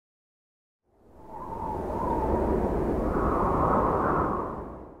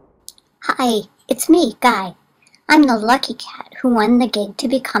Hi, it's me, Guy. I'm the lucky cat who won the gig to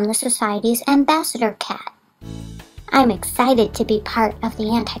become the Society's ambassador cat. I'm excited to be part of the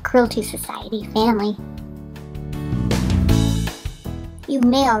Anti-Cruelty Society family. You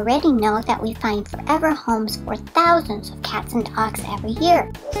may already know that we find forever homes for thousands of cats and dogs every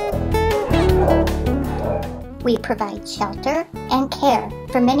year. We provide shelter and care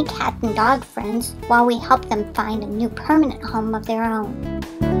for many cat and dog friends while we help them find a new permanent home of their own.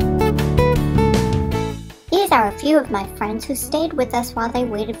 These are a few of my friends who stayed with us while they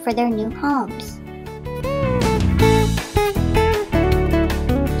waited for their new homes.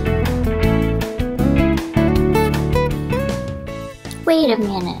 Wait a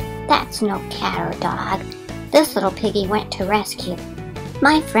minute, that's no cat or dog. This little piggy went to rescue.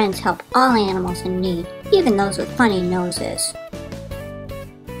 My friends help all animals in need, even those with funny noses.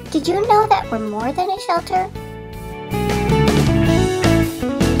 Did you know that we're more than a shelter?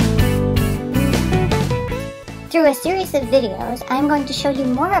 Through a series of videos, I'm going to show you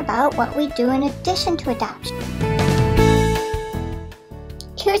more about what we do in addition to adoption.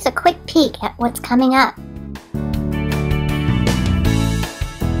 Here's a quick peek at what's coming up.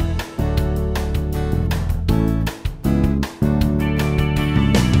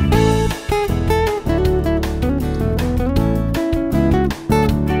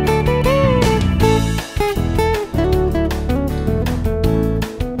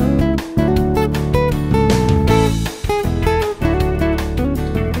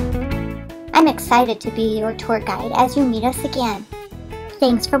 I'm excited to be your tour guide as you meet us again.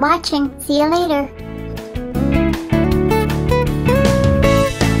 Thanks for watching. See you later.